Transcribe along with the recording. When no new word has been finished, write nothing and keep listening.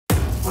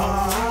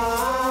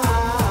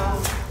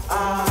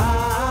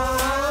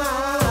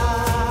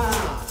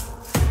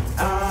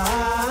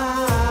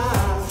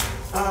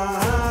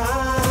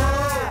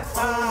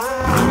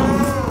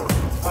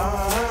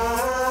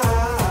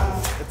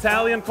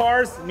Italian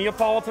cars,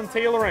 Neopolitan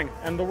Tailoring,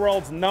 and the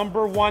world's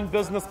 #1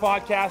 business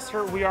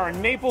podcaster. We are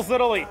in Naples,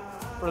 Italy,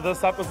 for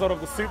this episode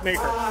of the Suitmaker.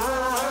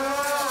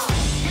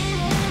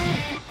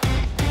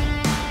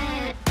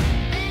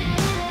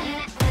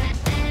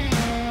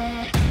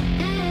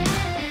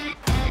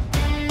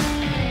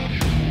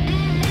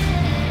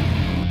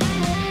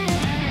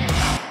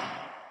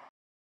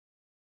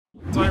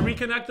 So I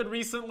reconnected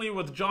recently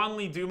with John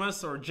Lee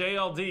Dumas, or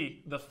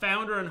JLD, the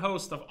founder and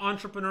host of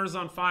Entrepreneurs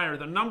on Fire,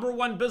 the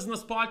 #1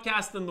 business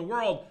podcast in the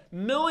world,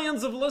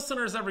 millions of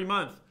listeners every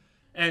month.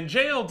 And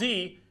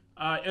JLD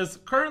is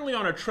currently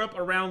on a trip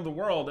around the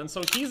world, and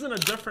so he's in a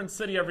different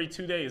city every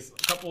 2 days.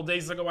 A couple of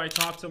days ago I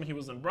talked to him, he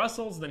was in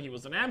Brussels, then he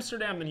was in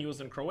Amsterdam, then he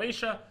was in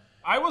Croatia.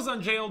 I was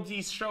on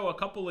JLD's show a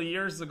couple of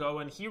years ago,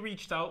 and he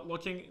reached out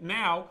looking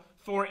now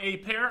for a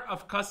pair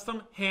of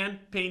custom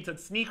hand-painted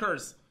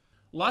sneakers.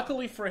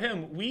 Luckily for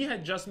him, we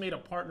had just made a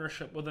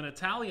partnership with an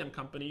Italian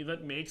company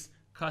that makes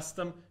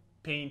custom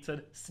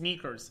painted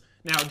sneakers.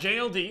 Now,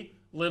 JLD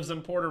lives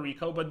in Puerto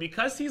Rico, but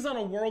because he's on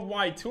a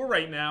worldwide tour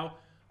right now,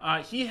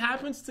 he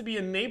happens to be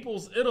in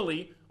Naples,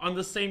 Italy on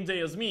the same day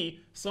as me,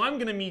 so I'm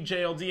going to meet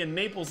JLD in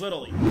Naples,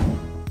 Italy.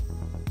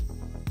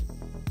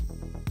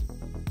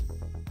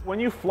 When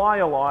you fly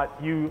a lot,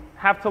 you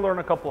have to learn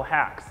a couple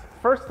hacks.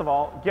 First of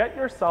all, get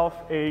yourself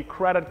a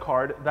credit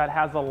card that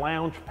has a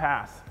lounge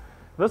pass.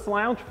 This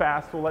lounge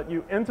pass will let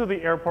you into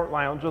the airport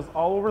lounges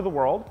all over the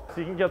world.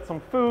 So you can get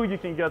some food, you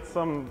can get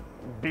some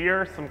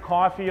beer, some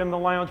coffee in the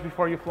lounge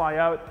before you fly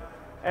out.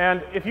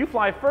 And if you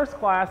fly first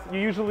class, you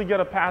usually get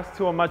a pass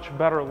to a much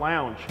better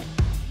lounge.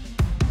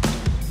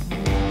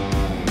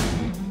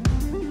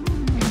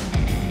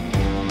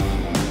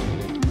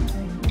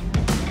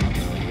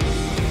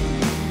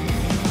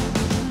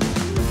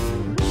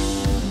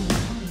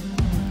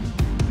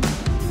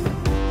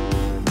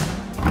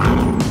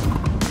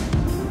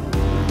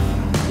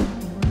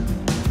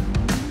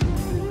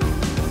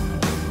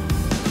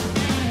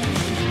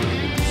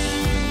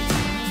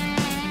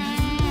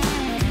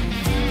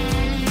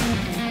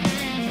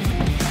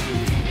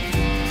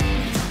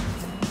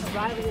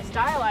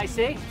 Style, I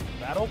see.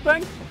 That old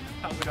thing?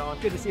 How's it going?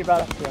 Good to see you,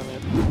 brother. Yeah,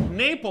 man.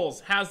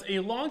 Naples has a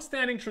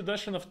long-standing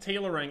tradition of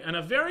tailoring and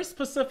a very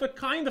specific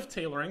kind of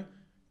tailoring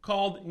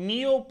called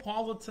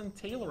Neopolitan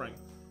Tailoring.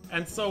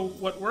 And so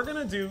what we're going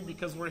to do,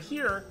 because we're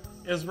here,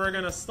 is we're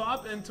going to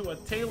stop into a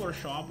tailor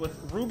shop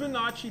with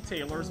Rubinacci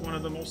Tailors, one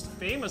of the most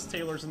famous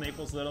tailors in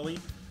Naples, Italy,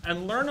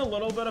 and learn a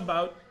little bit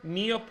about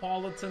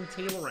Neopolitan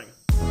Tailoring.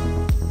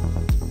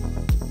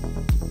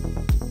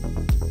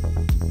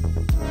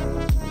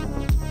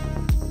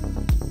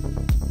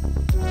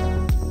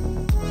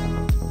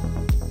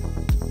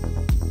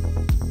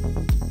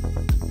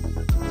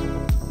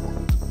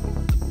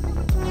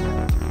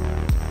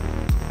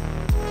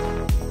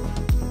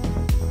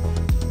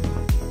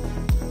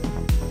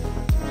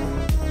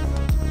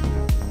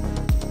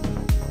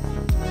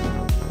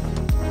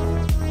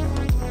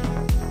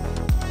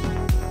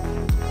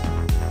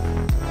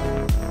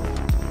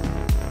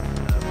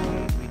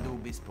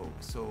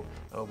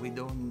 We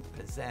don't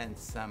present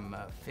some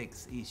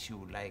fixed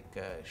issue like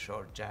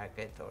short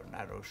jacket or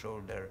narrow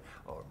shoulder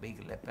or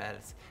big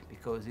lapels,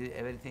 because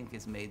everything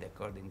is made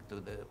according to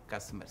the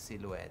customer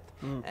silhouette,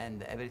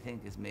 and everything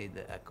is made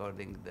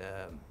according to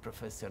the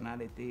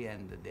professionality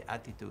and the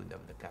attitude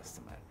of the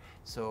customer.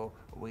 So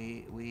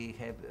we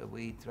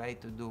try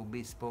to do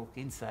bespoke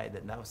inside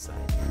and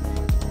outside.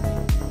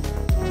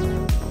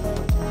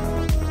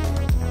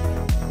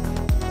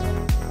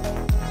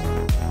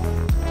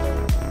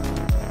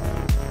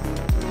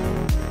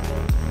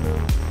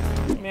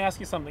 Let me ask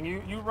you something.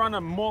 You run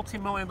a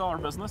multi-million-dollar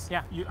business.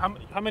 Yeah.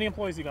 How many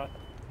employees you got?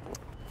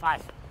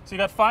 5. So you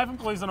got 5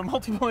 employees in a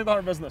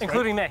multi-million-dollar business,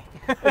 including right?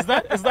 me. Is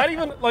that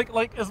even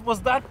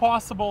was that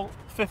possible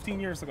 15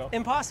 years ago?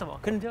 Impossible.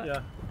 Couldn't do it.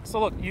 Yeah. So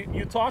look,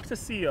 you talk to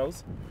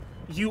CEOs.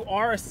 You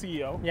are a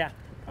CEO. Yeah.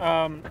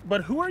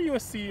 But who are you a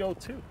CEO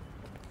to?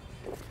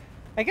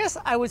 I guess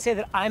I would say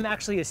that I'm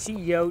actually a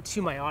CEO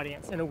to my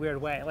audience in a weird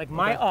way. Like,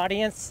 my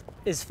audience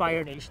is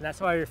Fire Nation. That's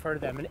how I refer to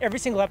them. And every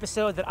single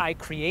episode that I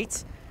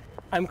create,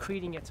 I'm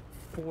creating it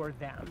for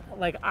them.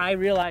 Like, I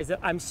realize that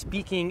I'm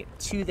speaking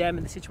to them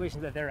in the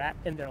situations that they're at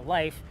in their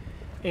life,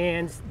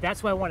 and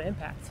that's what I want to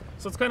impact.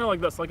 So it's kind of like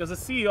this. Like, as a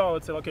CEO, I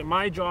would say, okay,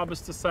 my job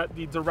is to set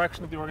the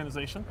direction of the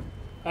organization.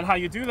 And how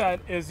you do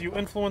that is you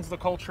influence the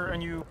culture,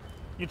 and you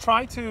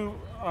try to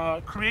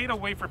create a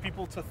way for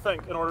people to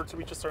think in order to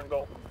reach a certain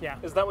goal. Yeah.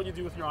 Is that what you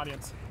do with your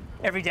audience?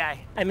 Every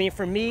day. I mean,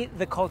 for me,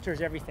 the culture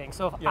is everything.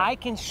 So if I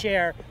can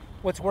share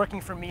what's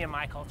working for me in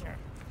my culture,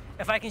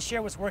 if I can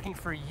share what's working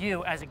for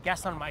you as a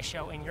guest on my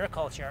show in your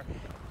culture,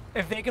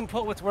 if they can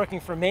pull what's working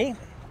for me,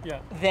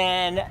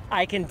 then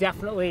I can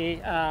definitely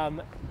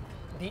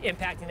be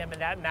impacting them in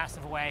that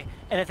massive way.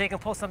 And if they can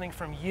pull something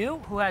from you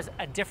who has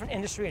a different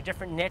industry, a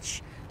different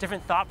niche,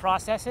 different thought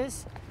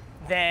processes,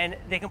 then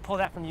they can pull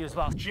that from you as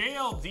well.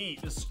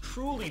 JLD is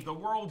truly the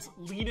world's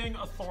leading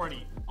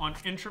authority on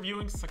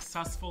interviewing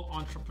successful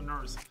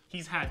entrepreneurs.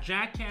 He's had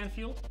Jack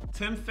Canfield,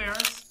 Tim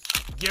Ferriss,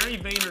 Gary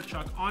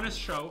Vaynerchuk on his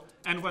show,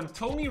 and when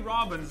Tony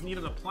Robbins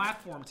needed a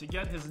platform to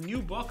get his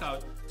new book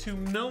out to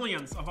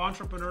millions of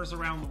entrepreneurs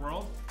around the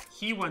world,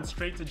 he went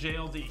straight to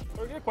JLD.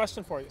 So I got a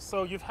question for you.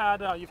 So you've had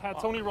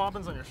Tony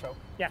Robbins on your show.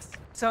 Yes.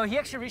 So he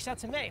actually reached out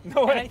to me.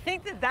 No way. And I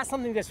think that that's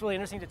something that's really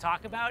interesting to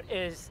talk about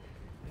is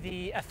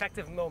the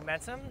effective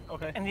momentum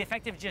and the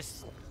effective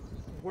just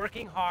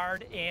working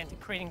hard and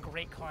creating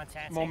great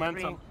content.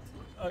 Momentum.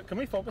 Can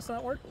we focus on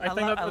that word?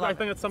 I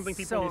think it's something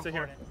people need to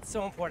hear.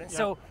 So important. Yeah.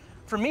 So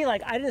for me,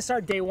 like, I didn't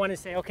start day one and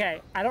say,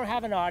 okay, I don't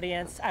have an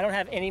audience, I don't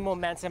have any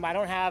momentum, I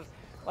don't have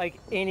like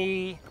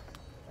any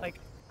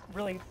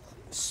really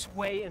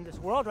sway in this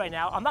world right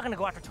now. I'm not going to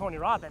go after Tony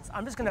Robbins.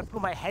 I'm just going to put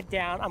my head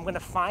down. I'm going to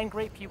find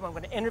great people. I'm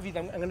going to interview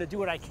them. I'm going to do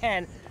what I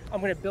can. I'm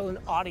going to build an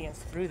audience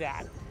through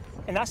that.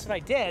 And that's what I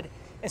did.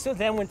 And so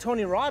then when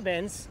Tony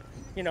Robbins,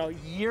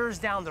 years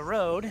down the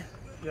road,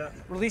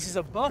 releases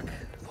a book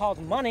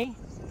called Money,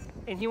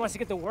 and he wants to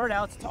get the word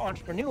out to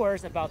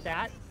entrepreneurs about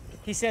that,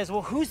 he says,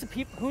 well, who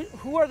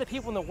are the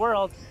people in the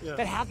world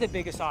that have the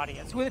biggest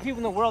audience? Who are the people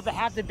in the world that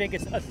have the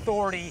biggest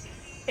authority,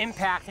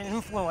 impact, and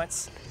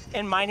influence?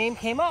 And my name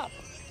came up.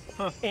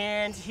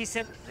 And he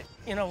said,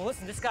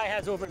 listen, this guy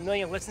has over 1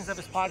 million listens of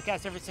his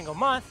podcast every single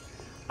month.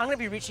 I'm going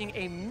to be reaching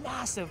a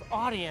massive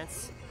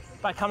audience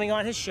by coming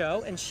on his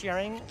show and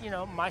sharing,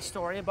 my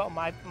story about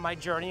my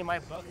journey and my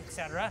book,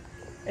 etc.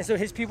 And so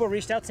his people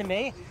reached out to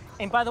me.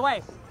 And by the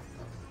way,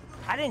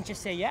 I didn't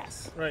just say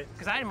yes, right?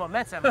 Because I had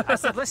momentum. I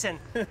said, listen,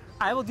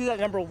 I will do that,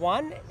 number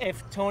one,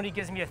 if Tony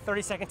gives me a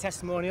 30-second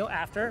testimonial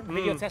after,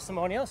 video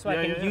testimonial, so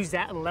I can use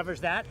that and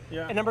leverage that.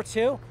 Yeah. And number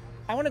two,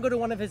 I want to go to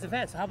one of his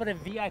events. How about a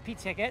VIP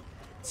ticket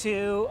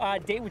to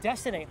Date with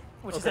Destiny,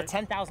 which is a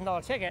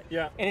 $10,000 ticket?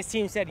 Yeah. And his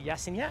team said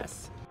yes and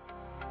yes.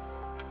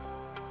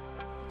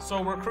 So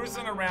we're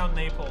cruising around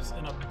Naples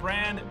in a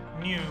brand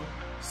new,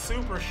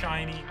 super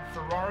shiny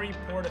Ferrari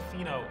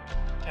Portofino.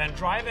 And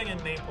driving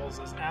in Naples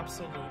is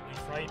absolutely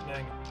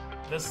frightening.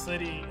 This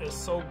city is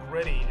so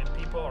gritty and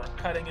people are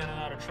cutting in and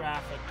out of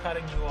traffic,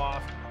 cutting you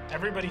off.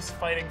 Everybody's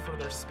fighting for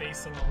their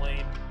space in the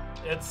lane.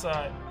 It's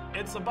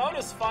about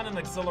as fun and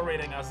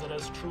exhilarating as it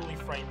is truly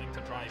frightening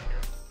to drive here.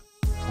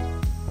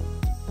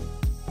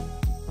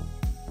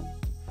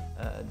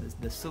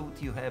 The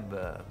suit you have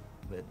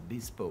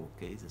bespoke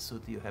is a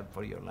suit you have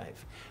for your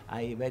life.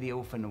 I very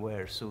often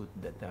wear suits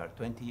that are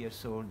 20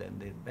 years old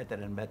and they're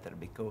better and better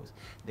because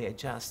they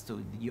adjust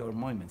to your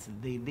moments.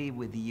 They live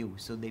with you,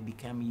 so they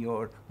become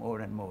your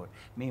more and more.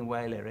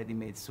 Meanwhile, a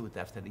ready-made suit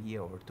after a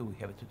year or two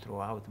you have to throw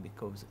out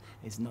because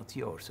it's not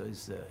yours, so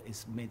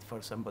it's made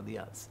for somebody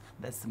else.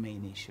 That's the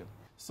main issue.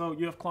 So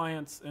you have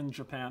clients in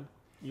Japan.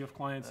 You have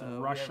clients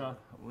in Russia.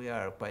 We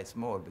are quite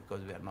small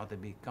because we are not a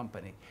big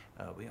company.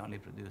 We only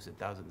produce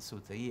 1,000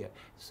 suits a year.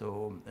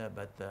 So,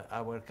 but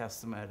our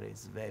customer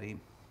is very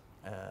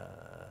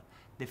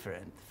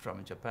different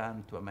from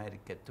Japan to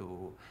America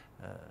to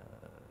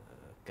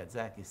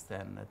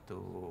Kazakhstan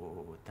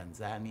to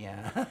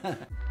Tanzania.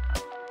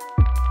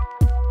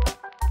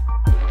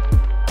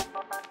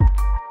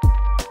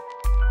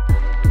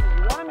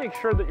 You want to make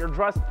sure that you're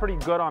dressed pretty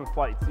good on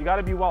flights. You got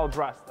to be well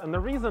dressed. And the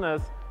reason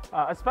is,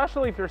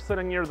 especially if you're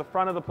sitting near the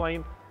front of the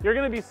plane, you're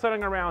going to be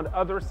sitting around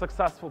other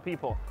successful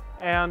people.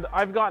 And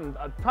I've gotten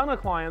a ton of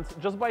clients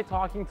just by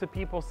talking to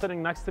people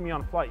sitting next to me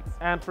on flights.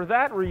 And for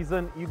that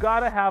reason, you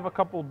got to have a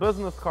couple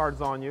business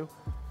cards on you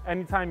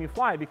anytime you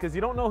fly because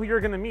you don't know who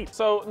you're going to meet.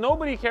 So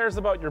nobody cares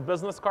about your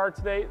business card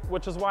today,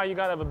 which is why you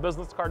got to have a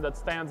business card that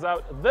stands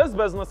out. This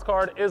business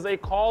card is a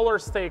call or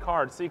stay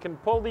card. So you can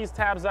pull these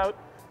tabs out.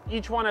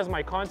 Each one has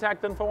my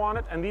contact info on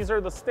it, and these are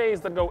the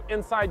stays that go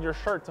inside your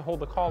shirt to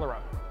hold the collar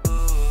up.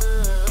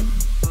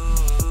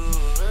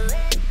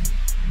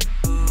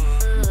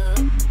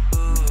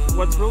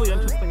 What's really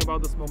interesting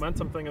about this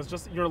momentum thing is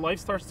just your life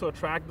starts to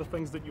attract the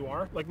things that you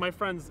are. Like my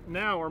friends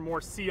now are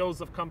more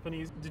CEOs of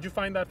companies. Did you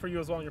find that for you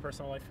as well in your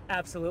personal life?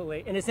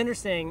 Absolutely. And it's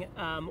interesting,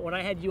 when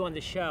I had you on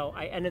the show,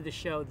 I ended the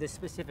show this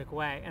specific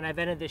way. And I've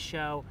ended this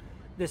show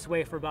this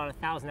way for about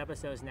 1,000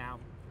 episodes now.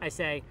 I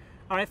say,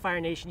 all right,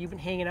 Fire Nation, you've been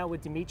hanging out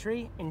with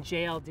Dimitri and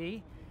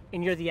JLD,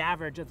 and you're the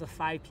average of the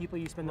 5 people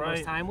you spend the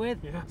most time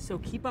with. Yeah. So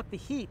keep up the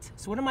heat.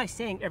 So what am I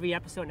saying every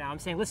episode now? I'm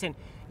saying, listen,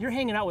 you're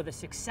hanging out with a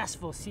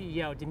successful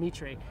CEO,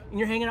 Dimitri, and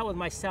you're hanging out with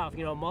myself,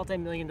 a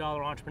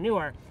multi-million-dollar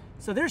entrepreneur.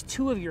 So there's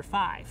 2 of your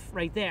 5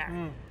 right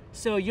there.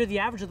 So you're the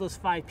average of those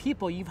 5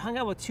 people. You've hung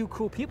out with 2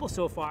 cool people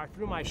so far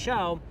through my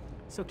show.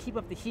 So keep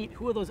up the heat.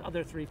 Who are those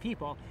other 3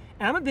 people?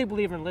 And I'm a big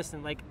believer in,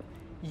 listen,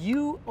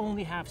 you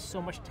only have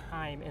so much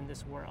time in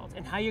this world,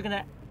 and how you're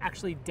gonna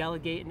actually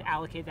delegate and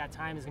allocate that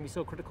time is gonna be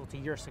so critical to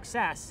your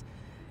success.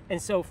 And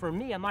so for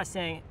me, I'm not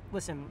saying,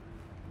 listen,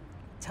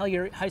 tell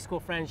your high school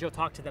friends you'll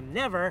talk to them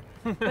never,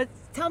 but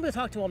tell them to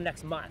talk to them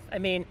next month. I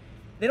mean,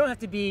 they don't have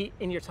to be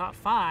in your top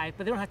 5,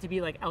 but they don't have to be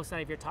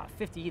outside of your top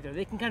 50 either.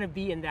 They can kind of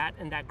be in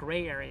that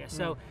gray area.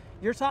 So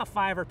your top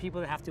 5 are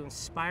people that have to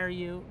inspire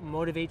you,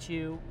 motivate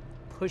you,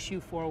 push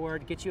you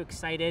forward, get you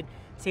excited.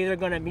 Say they're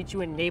going to meet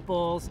you in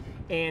Naples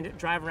and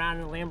drive around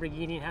in a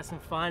Lamborghini and have some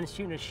fun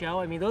shooting a show.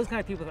 I mean, those kind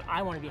of people that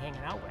I want to be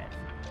hanging out with.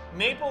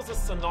 Naples is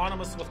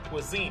synonymous with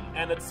cuisine,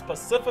 and it's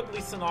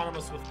specifically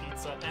synonymous with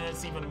pizza, and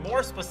it's even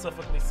more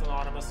specifically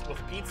synonymous with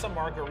pizza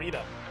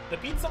margherita. The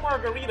pizza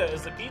margherita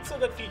is a pizza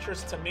that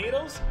features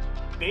tomatoes,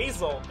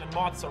 basil, and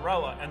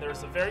mozzarella, and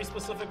there's a very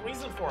specific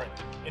reason for it.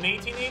 In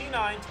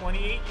 1889,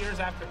 28 years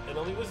after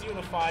Italy was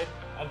unified,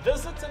 a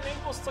visit to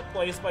Naples took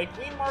place by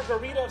Queen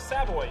Margherita of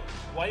Savoy,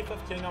 wife of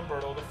King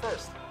Umberto I.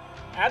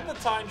 At the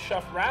time,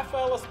 chef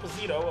Raffaele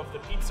Esposito of the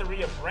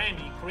pizzeria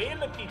Brandy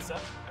created a pizza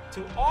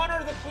to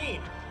honor the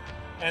Queen,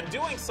 and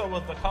doing so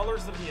with the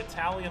colors of the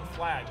Italian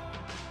flag.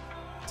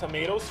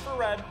 Tomatoes for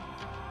red,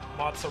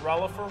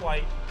 mozzarella for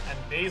white, and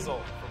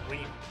basil for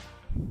green.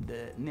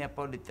 The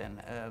Neapolitan,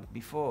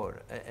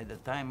 before, at the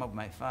time of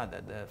my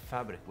father, the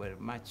fabric were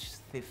much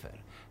stiffer,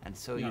 and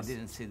so you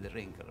didn't see the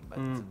wrinkle. But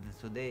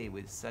today,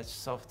 with such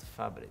soft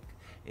fabric,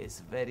 it's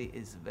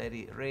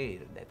very rare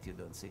that you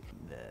don't see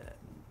the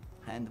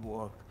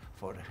handwork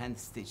for hand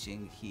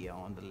stitching here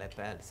on the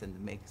lapels and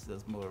makes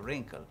those more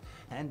wrinkle.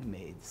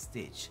 Handmade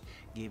stitch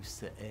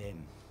gives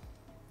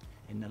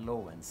an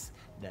allowance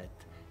that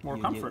more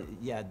comfort.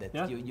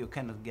 You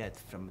cannot get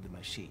from the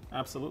machine.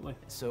 Absolutely.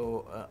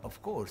 So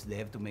of course they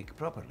have to make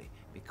properly,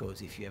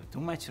 because if you have too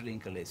much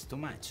wrinkle, it's too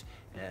much.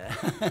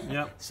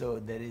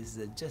 So there is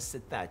just a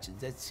touch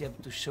that you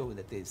have to show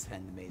that it's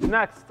handmade.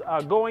 Next,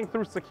 going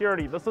through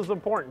security. This is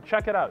important.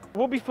 Check it out.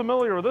 We'll be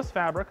familiar with this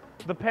fabric.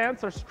 The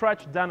pants are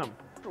stretch denim.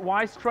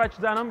 Why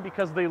stretch denim?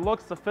 Because they look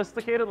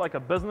sophisticated like a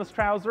business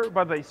trouser,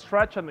 but they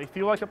stretch and they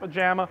feel like a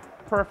pajama,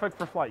 perfect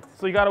for flights.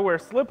 So you gotta wear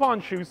slip-on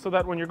shoes so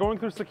that when you're going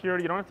through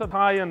security, you don't have to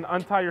tie and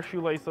untie your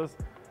shoelaces.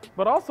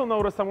 But also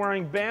notice I'm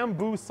wearing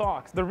bamboo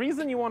socks. The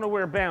reason you want to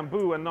wear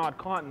bamboo and not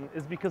cotton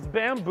is because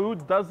bamboo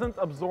doesn't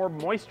absorb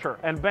moisture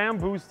and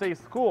bamboo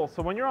stays cool.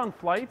 So when you're on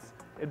flights,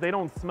 they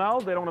don't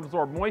smell, they don't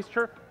absorb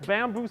moisture.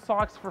 Bamboo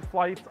socks for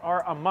flights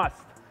are a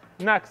must.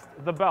 Next,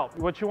 the belt.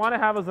 What you want to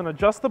have is an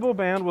adjustable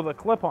band with a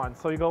clip-on.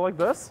 So you go like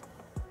this,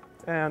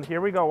 and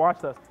here we go, watch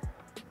this.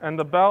 And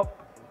the belt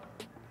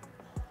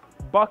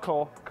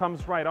buckle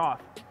comes right off.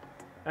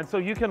 And so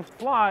you can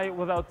fly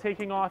without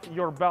taking off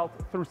your belt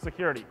through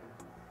security.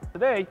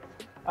 Today,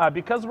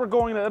 because we're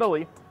going to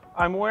Italy,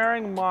 I'm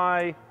wearing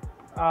my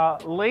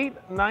late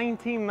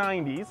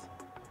 1990s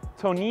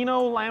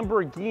Tonino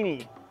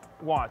Lamborghini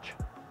watch.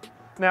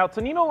 Now,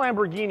 Tonino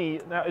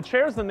Lamborghini, now it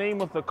shares the name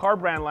with the car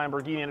brand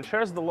Lamborghini and it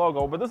shares the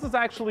logo, but this is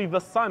actually the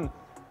son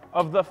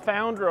of the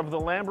founder of the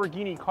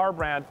Lamborghini car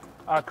brand,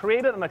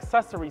 created an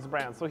accessories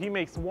brand. So he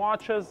makes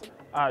watches,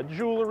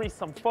 jewelry,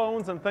 some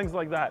phones, and things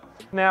like that.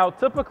 Now,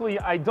 typically,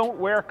 I don't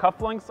wear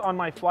cufflinks on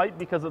my flight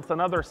because it's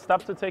another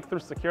step to take through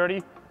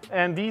security.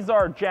 And these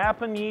are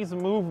Japanese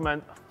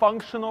movement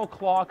functional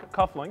clock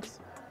cufflinks.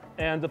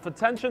 And if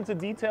attention to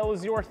detail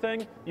is your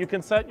thing, you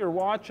can set your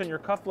watch and your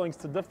cufflinks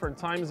to different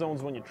time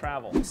zones when you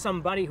travel.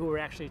 Somebody who we're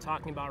actually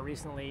talking about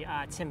recently,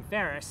 Tim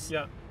Ferriss,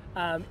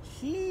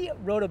 he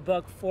wrote a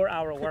book,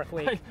 4-Hour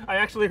Workweek. I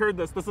actually heard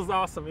this. This is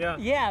awesome, yeah.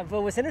 Yeah,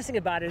 but what's interesting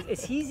about it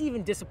is he's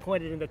even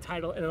disappointed in the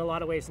title in a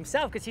lot of ways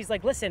himself, because he's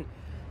like, listen,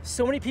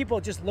 so many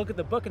people just look at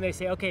the book and they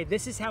say, okay,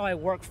 this is how I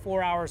work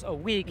 4 hours a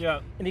week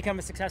and become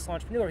a successful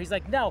entrepreneur. He's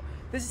like, no,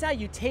 this is how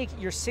you take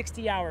your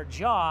 60-hour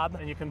job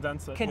and you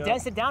condense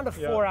it down to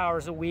 4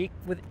 hours a week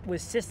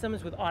with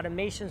systems, with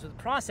automations, with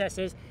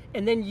processes,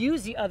 and then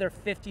use the other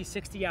 50,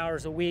 60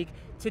 hours a week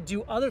to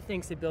do other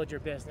things to build your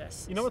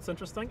business. You know what's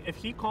interesting? If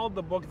he called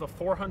the book the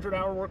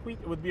 400-Hour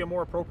Workweek, it would be a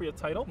more appropriate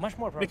title. Much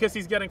more appropriate. Because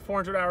he's getting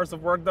 400 hours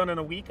of work done in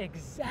a week.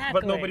 Exactly.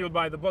 But nobody would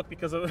buy the book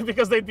because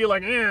they'd be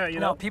like, you know.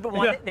 No, people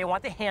want it. They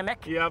want the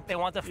hammock. They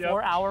want the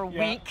 4-hour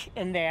week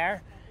in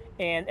there.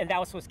 And that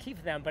was what's key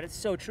for them, but it's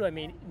so true. I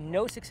mean,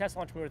 no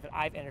successful entrepreneur that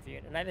I've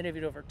interviewed, and I've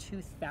interviewed over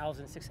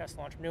 2,000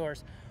 successful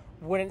entrepreneurs,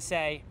 wouldn't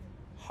say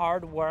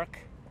hard work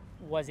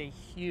was a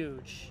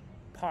huge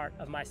part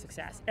of my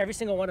success. Every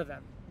single one of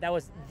them. That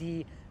was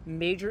the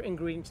major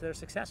ingredient to their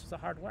success, was the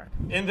hard work.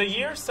 In the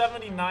year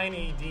 79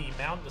 AD,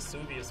 Mount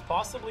Vesuvius,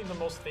 possibly the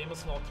most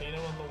famous volcano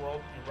in the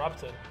world,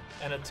 erupted,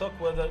 and it took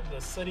with it the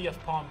city of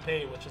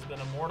Pompeii, which has been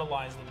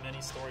immortalized in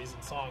many stories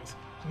and songs.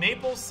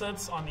 Naples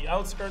sits on the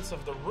outskirts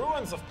of the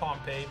ruins of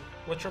Pompeii,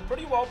 which are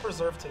pretty well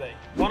preserved today.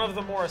 One of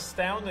the more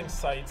astounding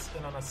sights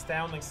in an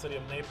astounding city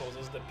of Naples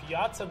is the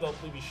Piazza del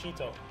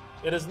Plebiscito.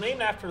 It is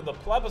named after the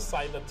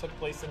plebiscite that took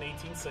place in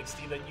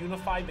 1860 that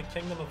unified the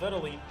Kingdom of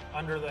Italy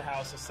under the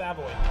House of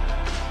Savoy.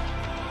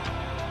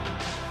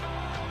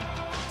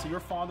 So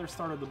your father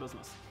started the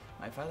business?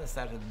 My father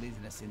started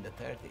business in the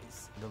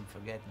 30s. Don't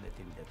forget that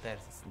in the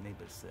 30s,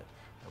 Naples,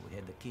 we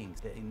had the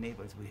kings. In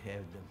Naples, we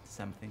had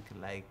something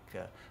like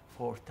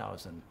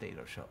 4,000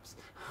 tailor shops.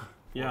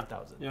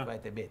 4,000,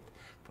 quite a bit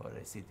for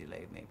a city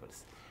like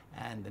Naples.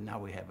 And now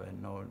we have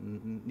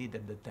neither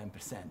the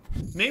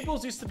 10%.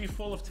 Naples used to be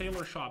full of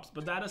tailor shops,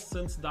 but that has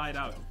since died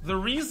out. The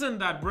reason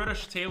that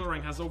British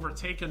tailoring has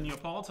overtaken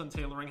Neapolitan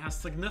tailoring has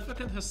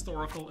significant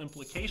historical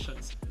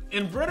implications.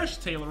 In British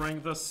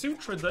tailoring, the suit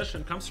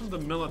tradition comes from the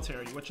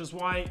military, which is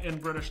why in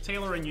British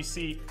tailoring you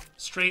see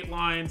straight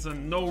lines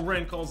and no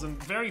wrinkles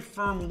and very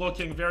firm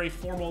looking, very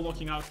formal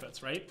looking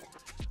outfits, right?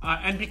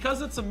 And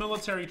because it's a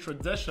military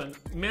tradition,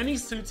 many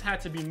suits had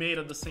to be made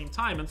at the same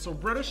time. And so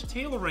British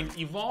tailoring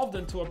evolved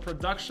into a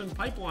production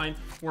pipeline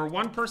where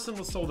one person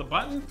would sew the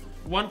button,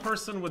 one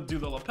person would do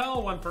the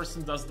lapel, one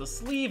person does the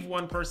sleeve,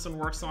 one person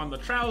works on the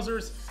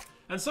trousers.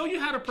 And so you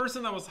had a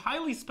person that was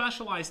highly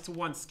specialized to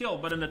one skill.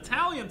 But in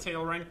Italian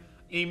tailoring,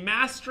 a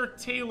master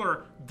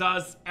tailor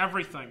does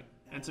everything.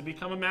 And to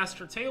become a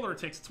master tailor, it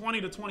takes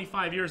 20 to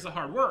 25 years of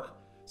hard work.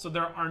 So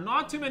there are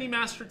not too many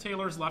master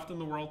tailors left in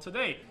the world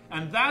today.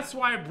 And that's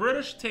why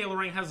British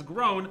tailoring has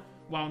grown,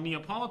 while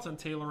Neapolitan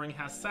tailoring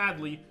has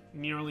sadly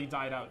nearly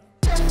died out.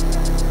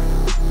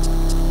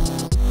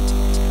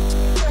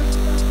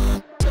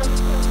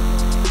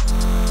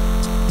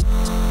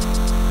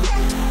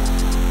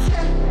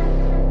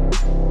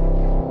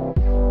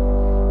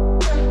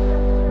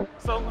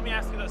 So let me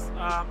ask you this.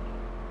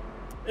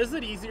 Is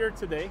it easier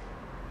today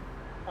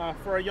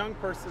for a young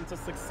person to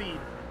succeed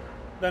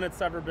than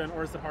it's ever been,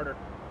 or is it harder?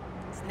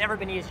 It's never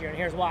been easier, and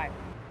here's why.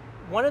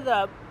 One of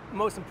the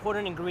most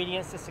important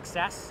ingredients to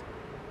success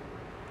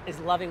is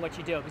loving what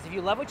you do. Because if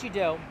you love what you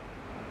do,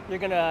 you're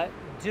gonna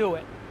do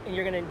it, and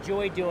you're gonna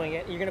enjoy doing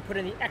it, and you're gonna put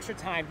in the extra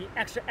time, the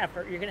extra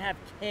effort, you're gonna have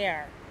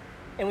care.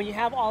 And when you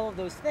have all of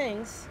those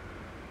things,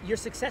 your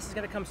success is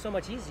gonna come so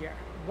much easier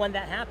when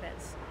that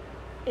happens.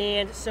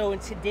 And so in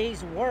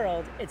today's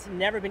world, it's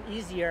never been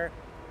easier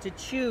to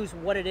choose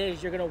what it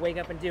is you're gonna wake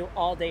up and do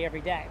all day,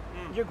 every day.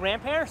 Your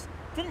grandparents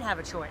didn't have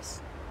a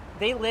choice.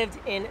 They lived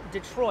in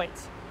Detroit,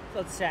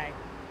 let's say.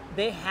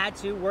 They had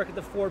to work at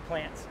the Ford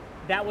plant.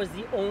 That was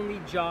the only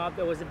job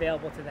that was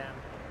available to them.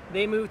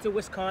 They moved to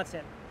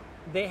Wisconsin.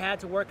 They had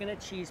to work in a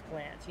cheese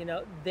plant. You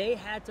know, they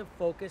had to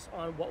focus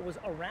on what was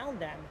around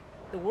them.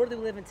 The world they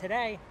live in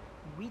today,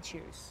 we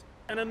choose.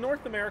 And in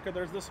North America,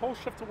 there's this whole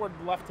shift toward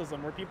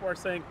leftism where people are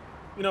saying,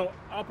 you know,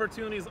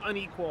 opportunity is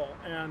unequal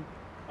and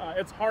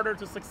it's harder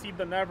to succeed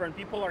than ever, and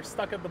people are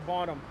stuck at the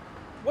bottom.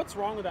 What's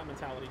wrong with that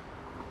mentality?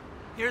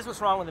 Here's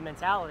what's wrong with the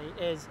mentality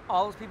is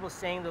all those people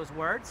saying those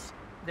words,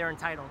 they're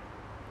entitled.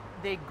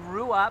 They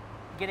grew up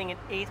getting an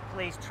 8th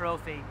place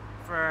trophy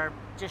for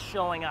just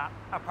showing up,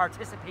 a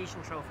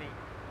participation trophy.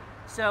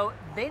 So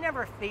they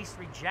never faced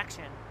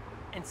rejection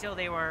until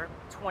they were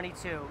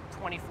 22,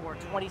 24,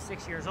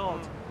 26 years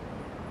old.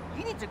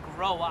 You need to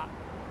grow up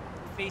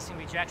facing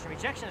rejection.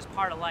 Rejection is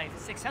part of life.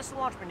 Successful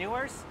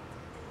entrepreneurs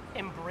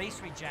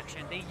embrace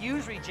rejection. They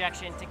use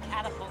rejection to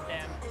catapult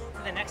them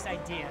to the next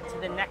idea, to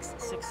the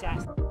next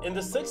success. In the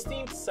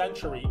 16th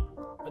century,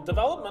 a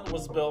development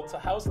was built to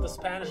house the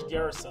Spanish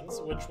garrisons,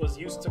 which was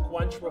used to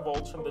quench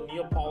revolts from the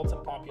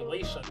Neapolitan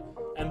population.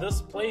 And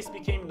this place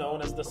became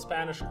known as the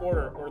Spanish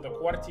Quarter, or the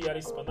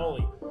Quartieri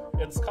Spagnoli.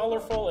 It's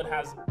colorful, it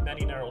has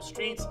many narrow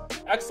streets,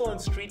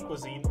 excellent street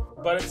cuisine,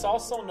 but it's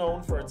also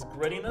known for its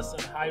grittiness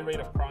and high rate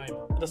of crime.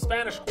 The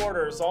Spanish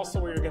Quarter is also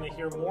where you're going to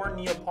hear more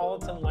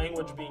Neapolitan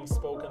language being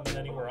spoken than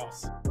anywhere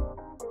else.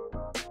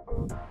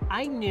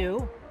 I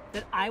knew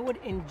that I would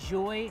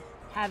enjoy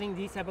having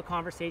these type of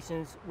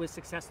conversations with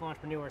successful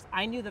entrepreneurs.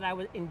 I knew that I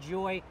would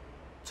enjoy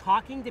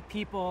talking to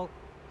people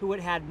who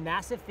had had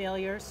massive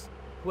failures,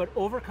 who had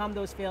overcome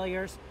those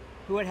failures,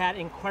 who had had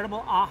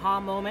incredible aha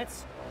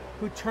moments,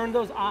 who turned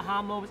those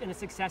aha moments into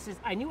successes.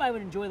 I knew I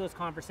would enjoy those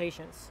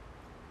conversations.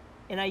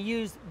 And I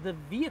used the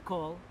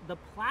vehicle, the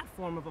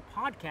platform of a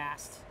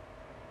podcast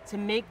to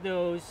make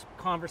those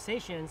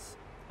conversations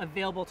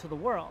available to the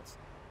world.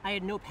 I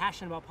had no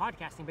passion about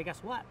podcasting, but guess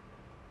what?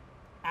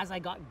 As I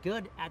got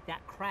good at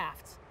that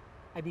craft,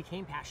 I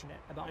became passionate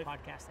about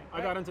podcasting.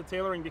 I got into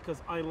tailoring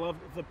because I loved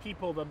the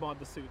people that bought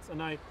the suits.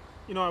 And I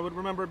would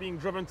remember being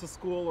driven to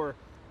school or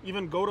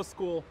even go to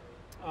school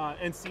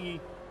and see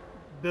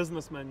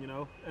businessmen,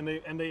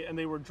 and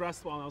they were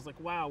dressed well, and I was like,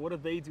 wow, what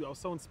did they do? I was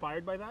so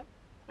inspired by that.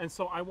 And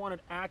so I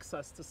wanted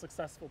access to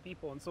successful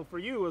people. And so for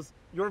you,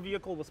 your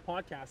vehicle was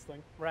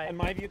podcasting, right? And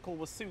my vehicle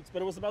was suits,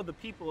 but it was about the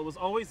people. It was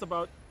always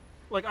about,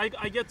 like,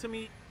 I get to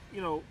meet,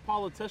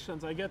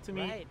 politicians. I get to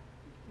meet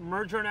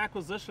merger and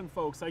acquisition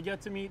folks. I get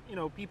to meet,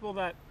 people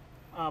that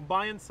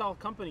buy and sell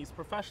companies,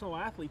 professional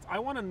athletes. I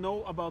want to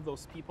know about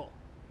those people,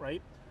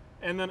 right?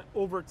 And then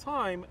over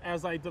time,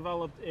 as I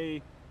developed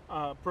a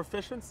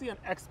proficiency and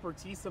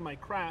expertise in my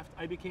craft,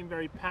 I became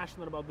very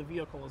passionate about the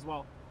vehicle as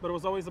well. But it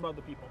was always about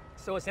the people.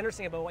 So what's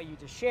interesting about what you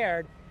just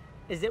shared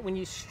is that when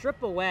you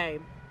strip away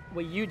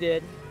what you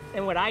did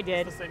and what I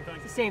did, it's the same thing.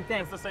 It's the same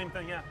thing. It's the same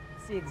thing, yeah.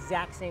 It's the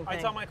exact same thing. I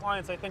tell my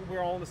clients, I think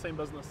we're all in the same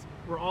business.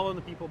 We're all in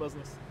the people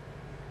business.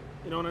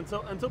 And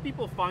until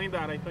people find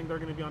that, I think they're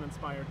going to be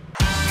uninspired.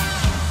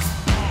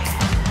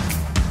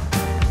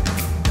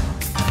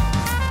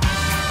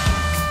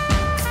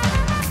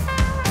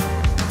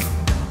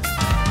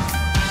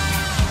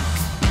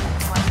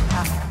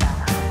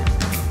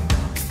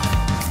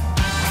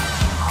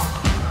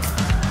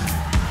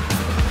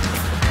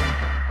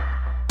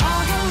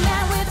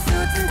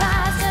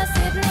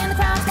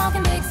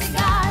 Smoking big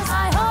cigars.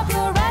 I hope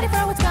you're ready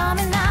for what's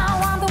coming now.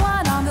 I'm the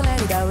one on the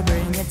lady that would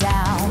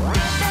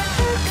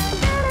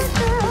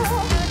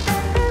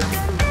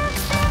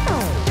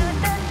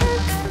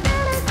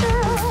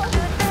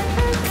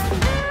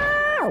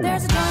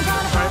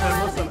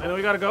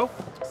gotta go.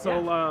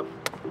 So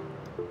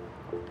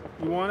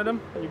you wanted them,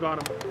 you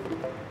got them.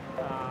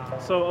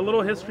 So a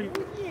little history.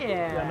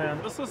 Yeah. Yeah,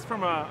 man. This is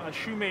from a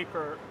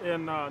shoemaker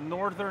in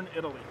northern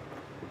Italy.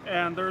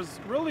 And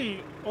there's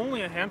really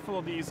only a handful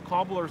of these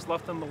cobblers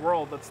left in the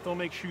world that still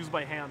make shoes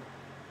by hand.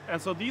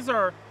 And so these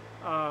are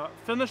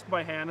finished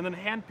by hand and then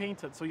hand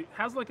painted. So he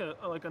has like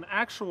an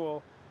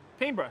actual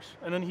paintbrush,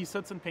 and then he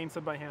sits and paints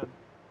it by hand.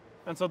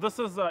 And so this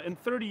is in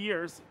 30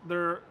 years,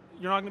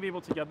 you're not going to be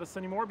able to get this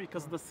anymore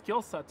because the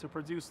skill set to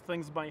produce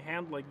things by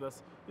hand like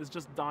this is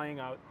just dying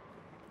out.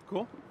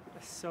 Cool?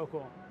 That's so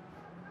cool.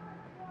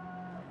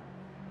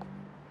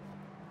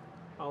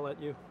 I'll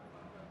let you.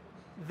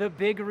 The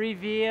big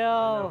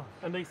reveal.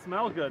 And they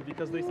smell good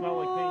because they smell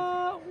like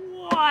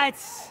paint. What?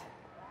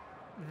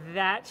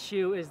 That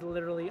shoe is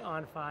literally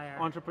on fire.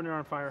 Entrepreneur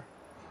on fire.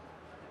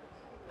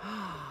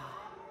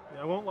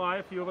 Yeah, I won't lie,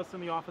 a few of us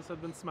in the office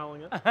have been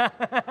smelling it.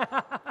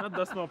 That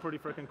does smell pretty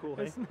freaking cool,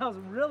 hey? It smells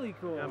really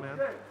cool. Yeah, man.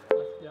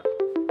 Yeah.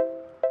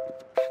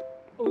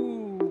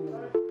 Ooh.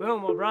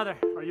 Boom, well, brother.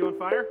 Are you on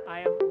fire? I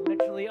am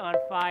literally on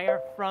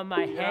fire from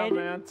my head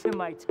man. to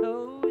my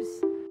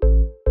toes.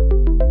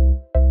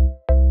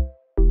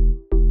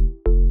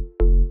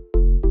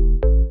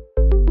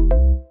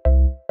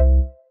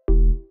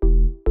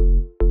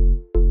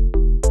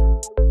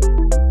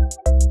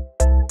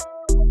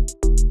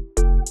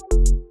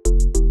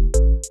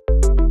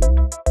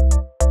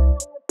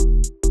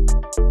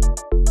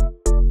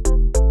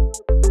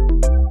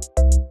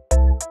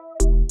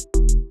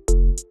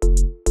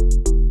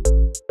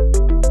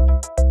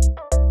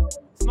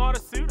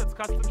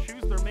 Custom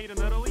shoes, they're made in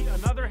Italy.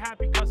 Another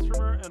happy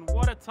customer, and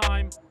what a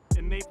time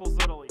in Naples,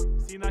 Italy.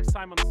 See you next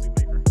time on the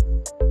Suitmaker.